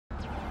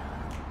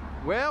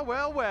Well,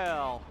 well,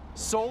 well.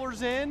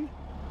 Solar's in.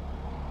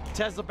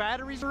 Tesla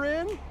batteries are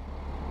in.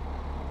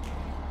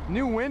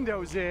 New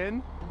windows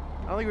in.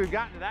 I don't think we've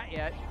gotten to that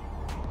yet.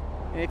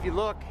 And if you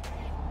look,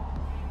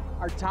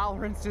 our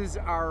tolerances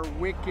are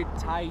wicked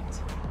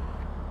tight.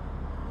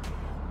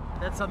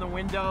 That's on the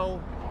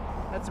window.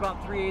 That's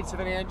about 3/8 of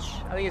an inch.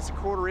 I think it's a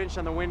 1/4 inch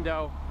on the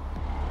window.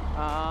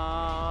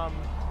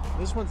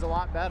 This one's a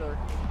lot better.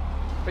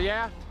 But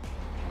yeah,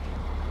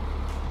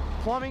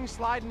 plumbing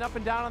sliding up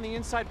and down on the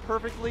inside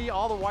perfectly.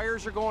 All the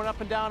wires are going up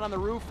and down on the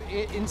roof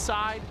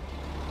inside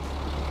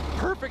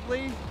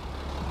perfectly.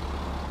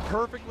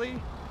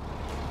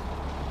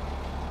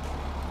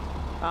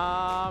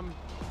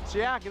 So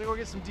yeah, gonna go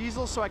get some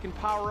diesel so I can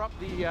power up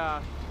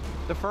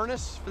the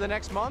furnace for the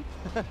next month.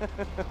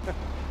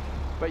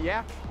 But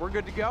yeah, we're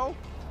good to go.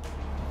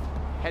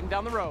 Heading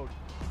down the road.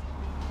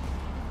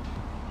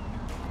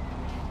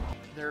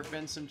 There have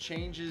been some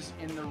changes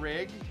in the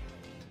rig,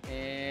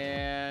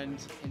 and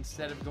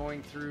instead of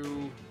going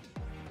through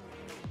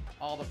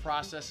all the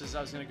processes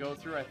I was going to go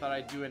through, I thought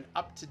I'd do an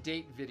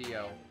up-to-date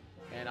video,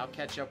 and I'll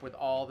catch up with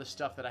all the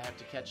stuff that I have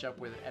to catch up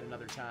with at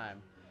another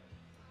time.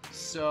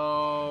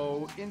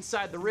 So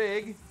inside the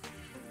rig,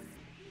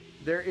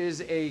 there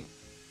is a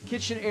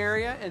kitchen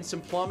area and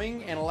some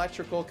plumbing and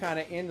electrical kind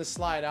of in the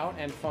slide out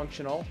and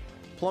functional.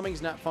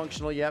 Plumbing's not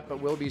functional yet, but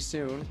will be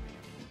soon.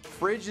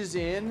 Fridge is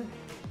in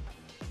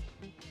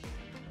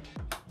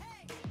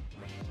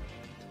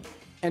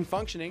and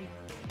functioning.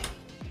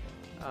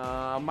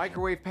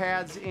 Microwave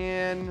pad's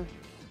in.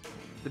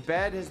 The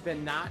bed has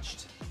been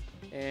notched,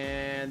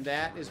 and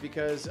that is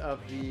because of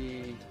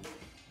the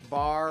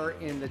bar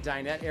in the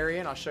dinette area,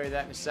 and I'll show you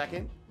that in a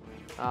second.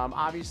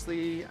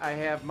 Obviously, I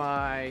have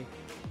my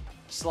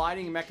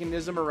sliding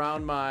mechanism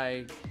around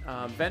my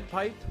vent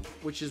pipe,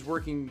 which is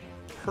working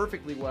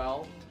perfectly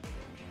well,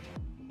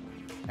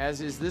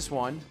 as is this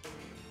one.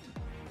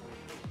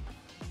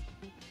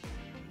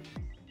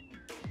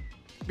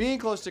 Being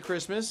close to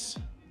Christmas,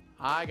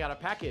 I got a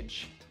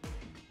package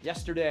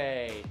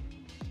yesterday,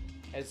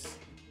 as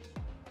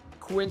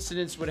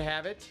coincidence would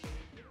have it,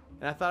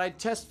 and I thought I'd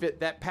test fit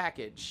that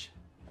package.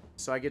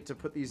 So I get to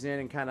put these in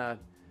and kind of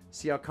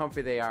see how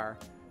comfy they are.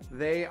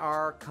 They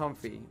are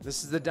comfy.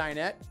 This is the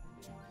dinette,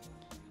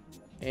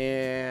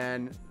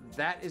 and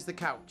that is the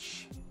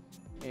couch.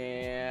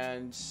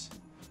 And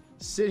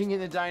sitting in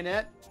the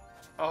dinette,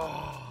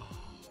 oh,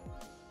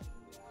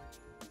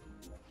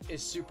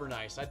 is super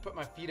nice. I'd put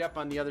my feet up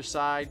on the other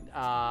side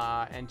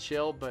and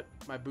chill, but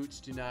my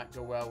boots do not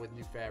go well with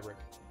new fabric.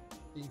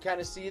 You can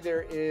kind of see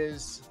there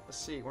is, let's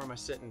see, where am I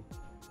sitting?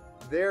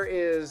 There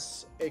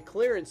is a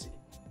clearance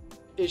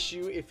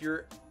issue. If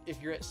you're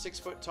at 6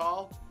 foot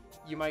tall,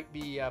 you might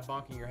be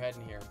bonking your head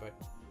in here, but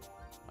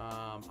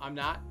I'm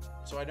not,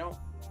 so I don't.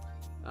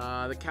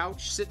 The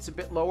couch sits a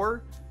bit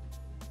lower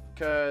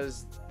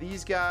because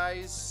these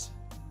guys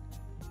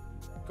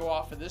go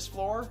off of this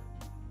floor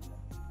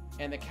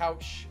and the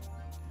couch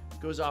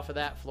goes off of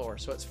that floor,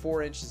 so it's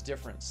 4 inches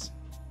difference.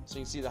 So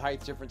you can see the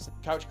height difference, the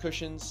couch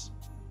cushions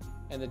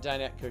and the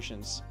dinette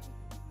cushions.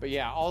 But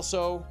yeah,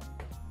 also,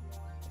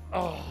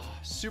 oh,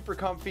 super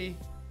comfy,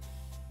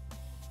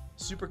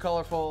 super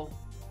colorful,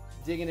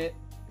 digging it.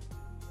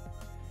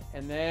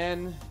 And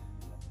then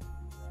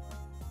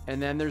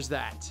there's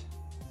that.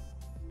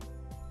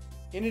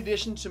 In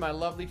addition to my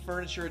lovely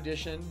furniture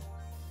addition,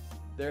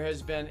 there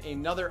has been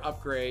another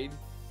upgrade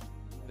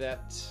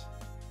that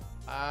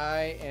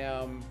I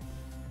am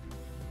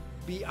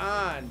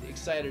beyond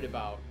excited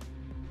about.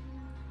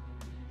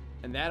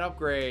 And that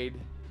upgrade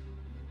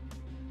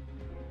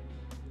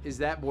is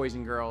that, boys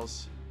and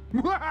girls.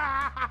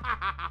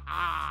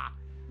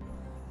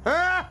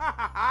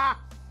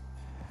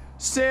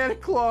 Santa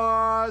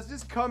Claus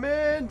is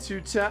coming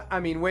to town. I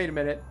mean, wait a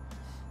minute.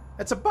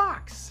 That's a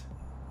box.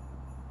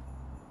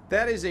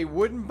 That is a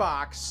wooden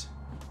box.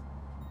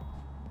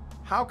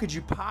 How could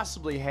you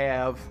possibly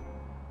have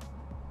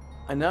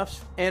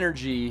enough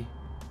energy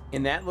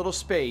in that little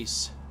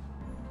space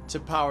to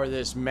power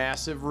this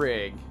massive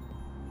rig?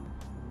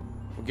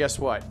 Well, guess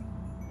what?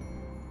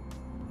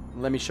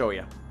 Let me show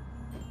you.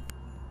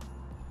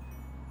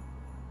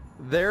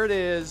 There it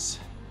is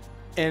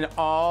in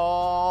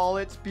all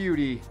its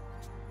beauty.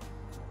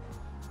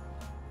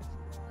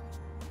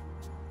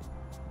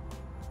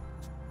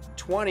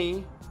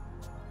 $20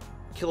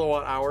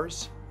 kilowatt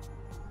hours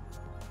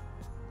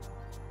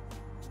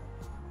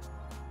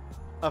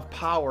of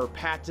power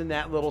packed in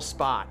that little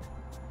spot.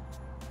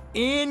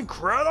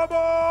 Incredible!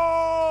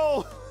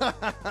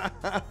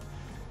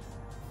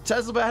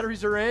 Tesla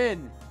batteries are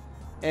in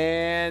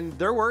and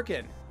they're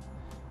working.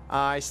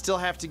 I still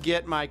have to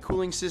get my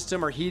cooling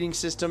system or heating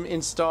system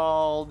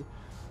installed,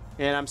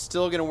 and I'm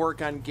still gonna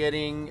work on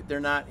getting, they're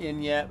not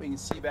in yet, we can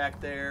see back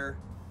there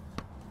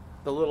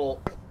the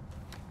little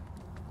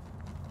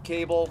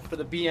cable for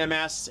the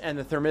BMS and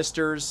the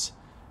thermistors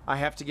I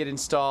have to get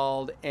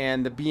installed,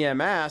 and the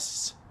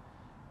BMS,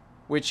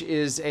 which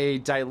is a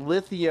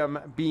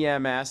dilithium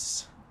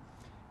BMS,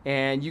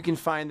 and you can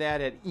find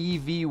that at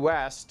EV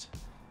West.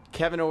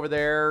 Kevin over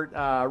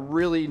there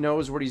really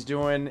knows what he's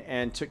doing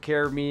and took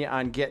care of me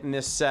on getting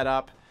this set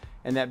up.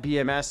 And that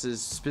BMS is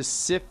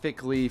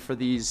specifically for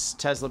these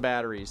Tesla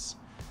batteries.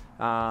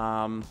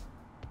 So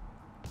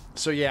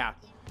yeah,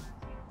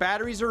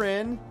 batteries are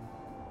in.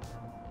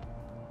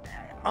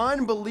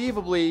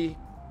 Unbelievably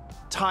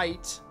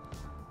tight.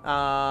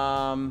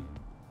 I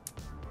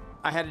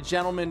had a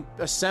gentleman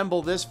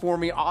assemble this for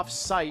me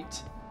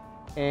off-site,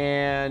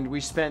 and we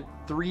spent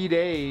 3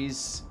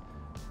 days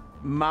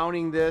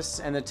mounting this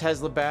and the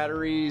Tesla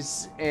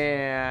batteries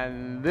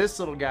and this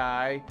little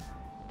guy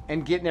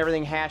and getting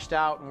everything hashed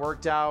out and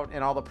worked out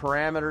and all the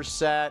parameters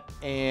set.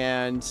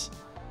 And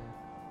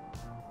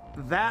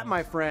that,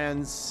 my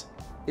friends,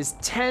 is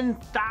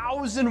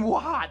 10,000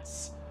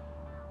 watts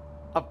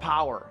of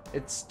power.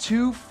 It's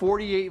two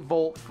 48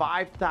 volt,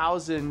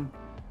 5,000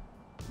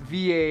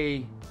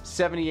 VA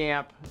 70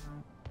 amp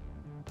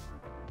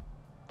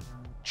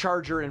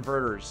charger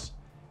inverters.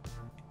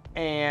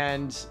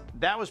 And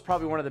that was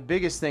probably one of the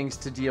biggest things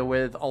to deal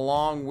with,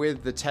 along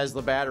with the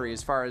Tesla battery,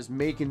 as far as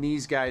making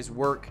these guys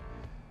work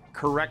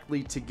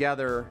correctly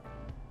together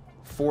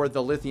for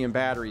the lithium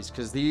batteries,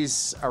 because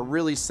these are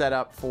really set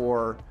up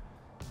for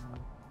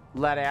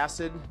lead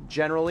acid.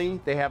 Generally,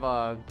 they have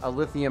a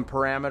lithium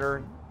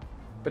parameter.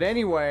 But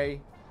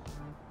anyway,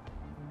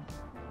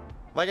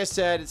 like I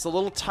said, it's a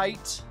little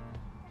tight.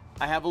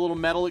 I have a little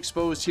metal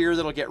exposed here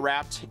that'll get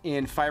wrapped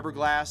in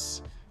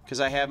fiberglass, because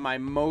I have my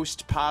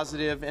most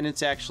positive, and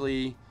it's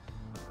actually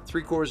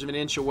 3/4 of an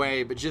inch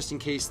away, but just in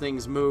case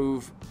things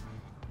move,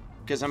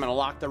 because I'm gonna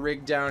lock the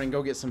rig down and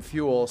go get some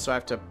fuel, so I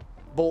have to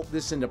bolt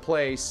this into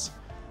place.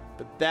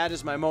 But that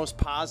is my most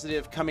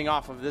positive coming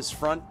off of this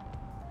front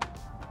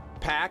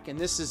pack, and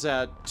this is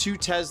 2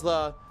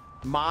 Tesla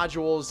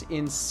modules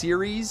in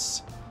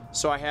series.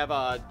 So I have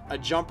a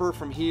jumper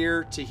from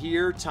here to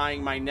here,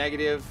 tying my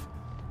negative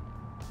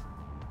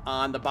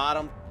on the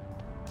bottom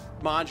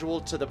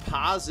module to the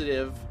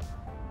positive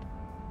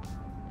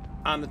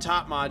on the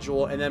top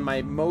module, and then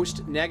my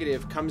most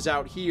negative comes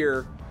out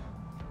here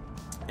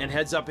and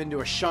heads up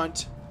into a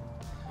shunt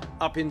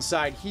up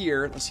inside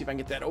here. Let's see if I can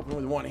get that open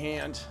with one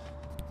hand.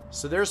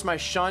 So there's my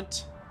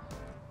shunt.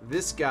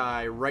 This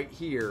guy right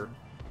here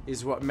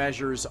is what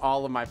measures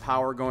all of my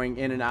power going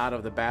in and out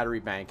of the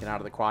battery bank and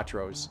out of the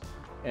Quattros,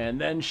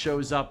 and then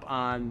shows up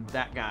on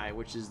that guy,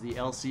 which is the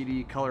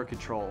LCD color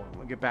control.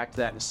 We'll get back to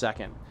that in a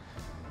second.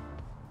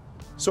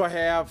 So I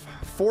have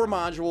 4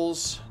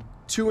 modules,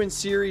 2 in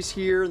series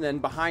here, and then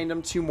behind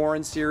them 2 more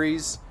in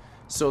series.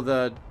 So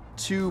the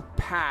 2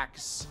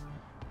 packs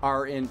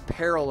are in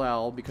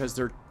parallel because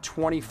they're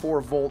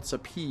 24 volts a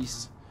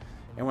piece,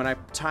 and when I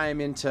tie them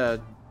into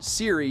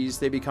series,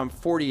 they become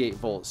 48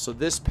 volts. So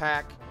this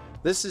pack,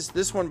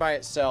 this one by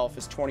itself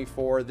is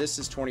 24, this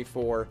is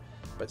 24,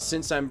 but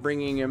since I'm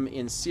bringing them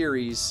in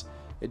series,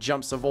 it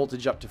jumps the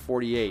voltage up to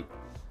 48.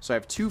 So I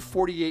have 2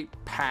 48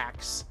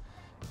 packs,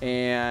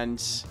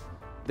 and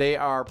they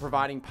are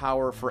providing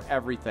power for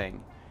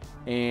everything.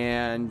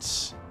 And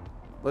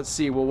let's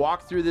see, we'll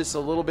walk through this a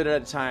little bit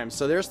at a time.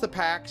 So there's the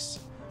packs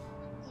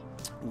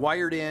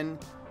wired in.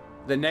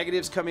 The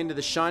negatives come into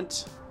the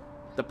shunt.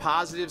 The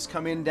positives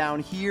come in down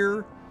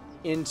here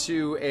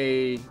into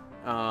a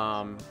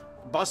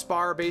bus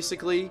bar,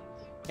 basically,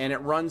 and it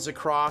runs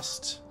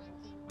across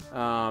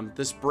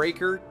this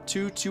breaker,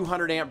 2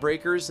 200 amp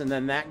breakers, and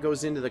then that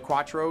goes into the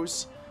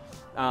Quattros.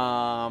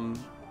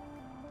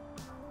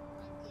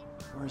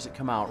 Where does it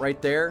come out?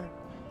 Right there.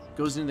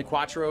 Goes into the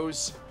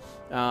Quattros.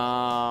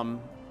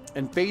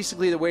 And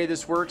basically the way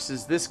this works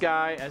is this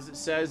guy, as it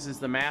says, is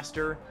the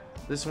master.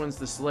 This one's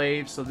the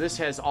slave. So this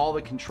has all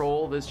the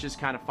control. This just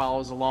kind of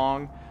follows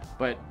along,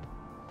 but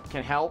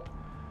can help.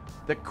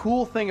 The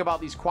cool thing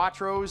about these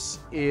Quattros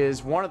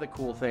is, one of the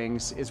cool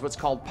things is what's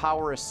called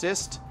power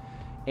assist.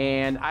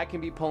 And I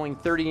can be pulling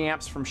 30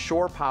 amps from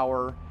shore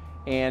power,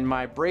 and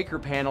my breaker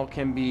panel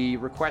can be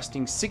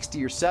requesting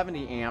 60 or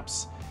 70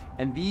 amps.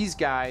 And these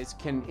guys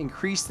can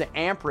increase the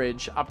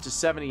amperage up to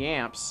 70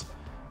 amps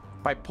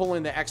by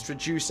pulling the extra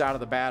juice out of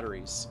the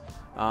batteries.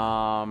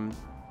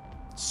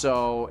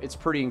 So it's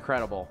pretty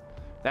incredible.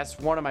 That's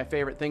one of my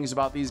favorite things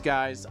about these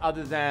guys,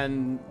 other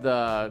than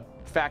the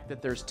fact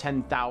that there's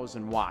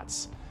 10,000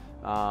 watts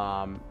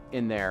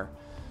in there.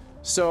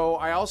 So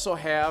I also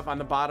have on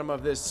the bottom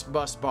of this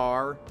bus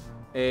bar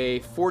a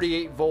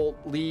 48 volt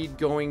lead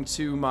going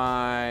to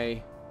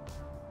my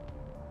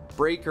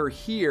breaker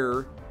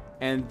here,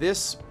 and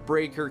this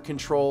breaker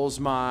controls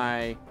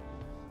my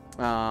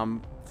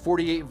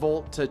 48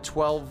 volt to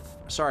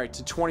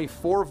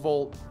 24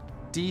 volt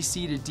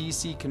DC to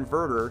DC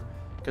converter,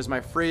 because my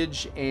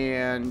fridge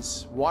and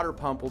water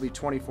pump will be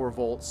 24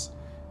 volts.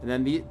 And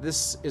then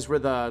this is where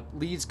the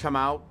leads come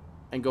out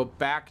and go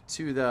back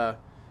to the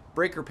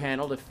breaker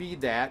panel to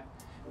feed that.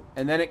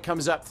 And then it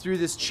comes up through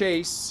this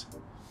chase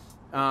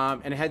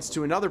and heads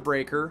to another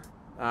breaker,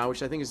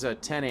 which I think is a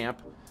 10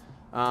 amp,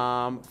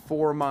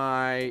 for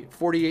my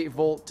 48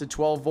 volt to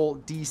 12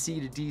 volt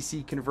DC to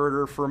DC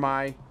converter for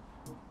my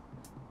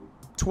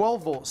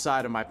 12 volt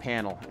side of my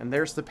panel. And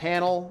there's the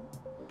panel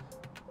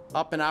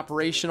up and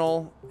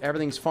operational.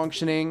 Everything's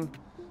functioning.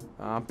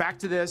 Back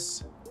to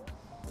this.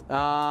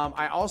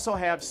 I also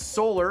have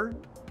solar,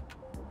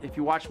 if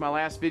you watched my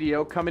last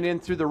video, coming in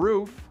through the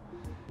roof,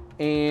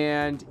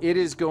 and it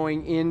is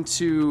going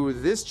into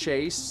this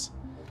chase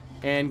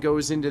and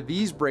goes into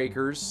these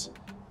breakers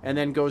and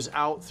then goes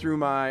out through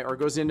my, or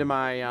goes into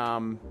my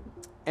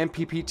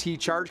MPPT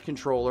charge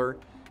controller,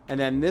 and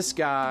then this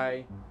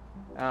guy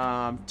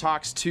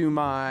talks to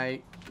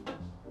my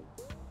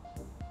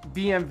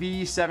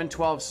BMV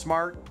 712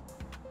 smart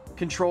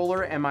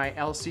controller and my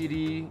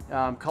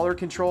LCD color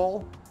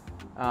control.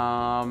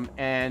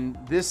 And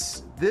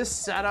this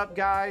setup,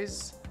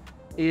 guys,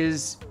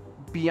 is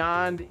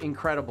beyond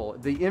incredible.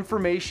 The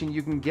information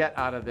you can get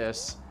out of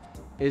this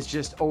is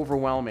just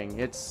overwhelming.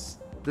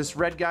 This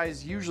red guy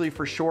is usually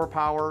for shore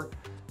power.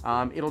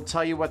 It'll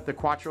tell you what the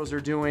Quattros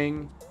are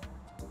doing.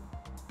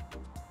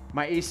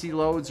 My AC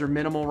loads are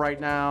minimal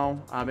right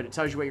now, but it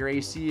tells you what your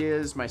AC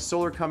is. My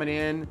solar coming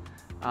in,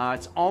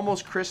 it's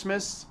almost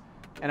Christmas,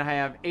 and I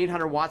have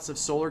 800 watts of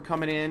solar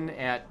coming in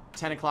at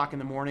 10 o'clock in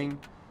the morning.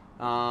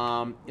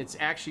 It's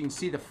actually, you can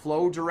see the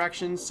flow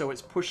direction, so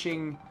it's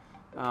pushing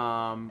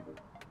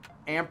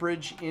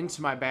amperage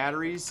into my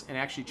batteries and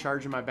actually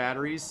charging my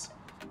batteries.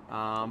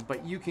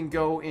 But you can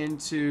go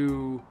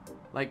into,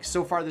 like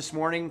so far this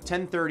morning,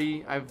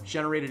 10:30, I've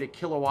generated a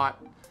kilowatt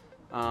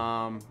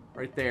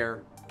right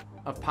there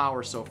of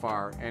power so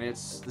far, and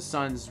the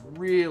sun's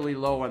really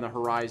low on the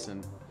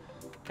horizon,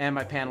 and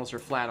my panels are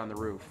flat on the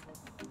roof.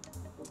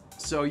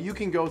 So you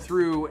can go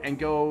through and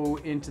go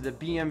into the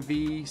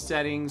BMV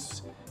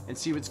settings and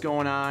see what's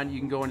going on. You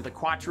can go into the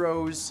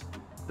Quattros,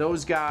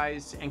 those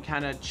guys, and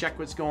kind of check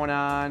what's going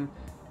on.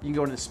 You can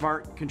go into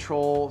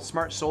the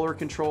smart solar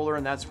controller,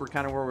 and that's where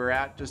we're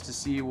at, just to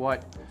see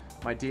what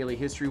my daily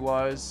history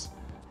was.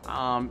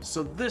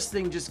 So this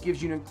thing just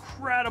gives you an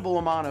incredible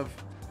amount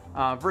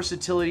of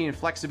versatility and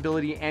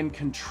flexibility and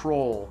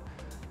control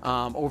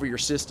over your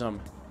system.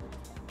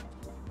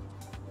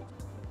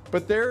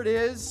 But there it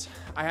is.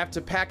 I have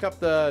to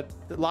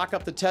lock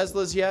up the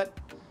Teslas yet,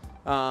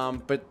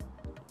 but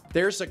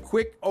there's a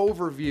quick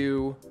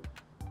overview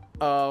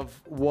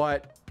of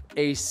what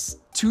a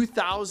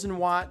 2,000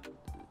 watt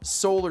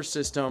solar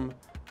system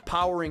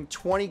powering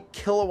 20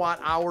 kilowatt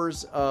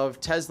hours of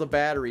Tesla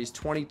batteries,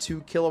 22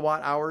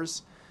 kilowatt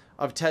hours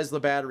of Tesla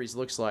batteries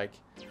looks like.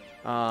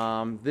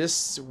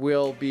 This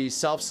will be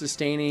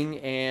self-sustaining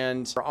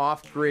and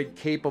off-grid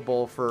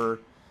capable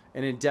for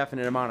an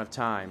indefinite amount of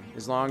time,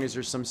 as long as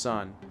there's some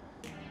sun.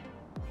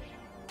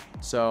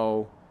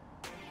 So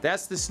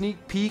that's the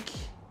sneak peek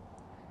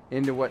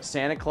into what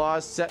Santa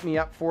Claus set me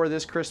up for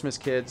this Christmas,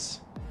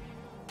 kids.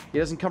 He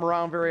doesn't come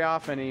around very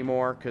often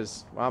anymore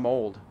because, well, I'm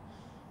old.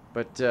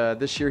 But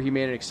this year he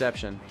made an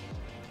exception.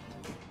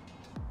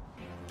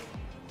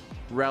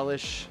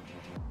 Relish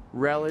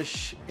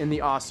in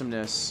the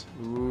awesomeness.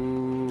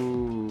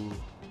 Ooh.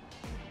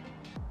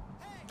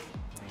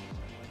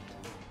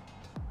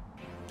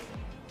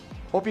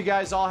 Hope you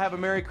guys all have a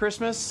Merry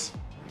Christmas,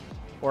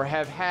 or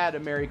have had a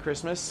Merry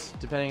Christmas,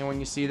 depending on when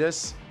you see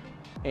this.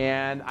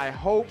 And I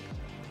hope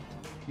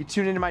you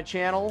tune into my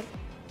channel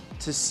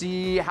to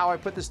see how I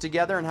put this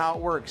together and how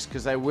it works,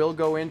 because I will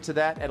go into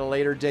that at a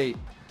later date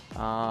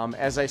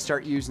as I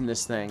start using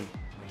this thing.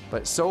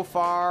 But so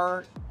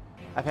far,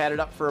 I've had it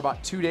up for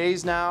about 2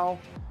 days now,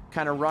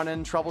 kind of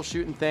running,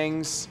 troubleshooting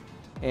things,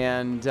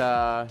 and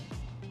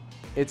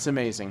it's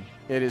amazing.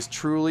 It is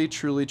truly,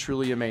 truly,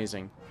 truly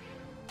amazing.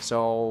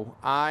 So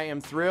I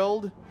am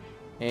thrilled,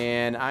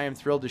 and I am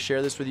thrilled to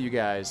share this with you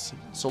guys.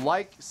 So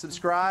like,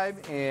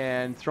 subscribe,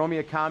 and throw me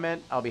a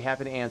comment. I'll be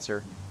happy to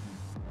answer.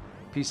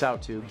 Peace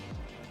out, Tube.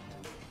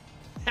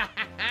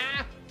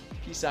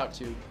 Peace out,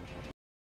 Tube.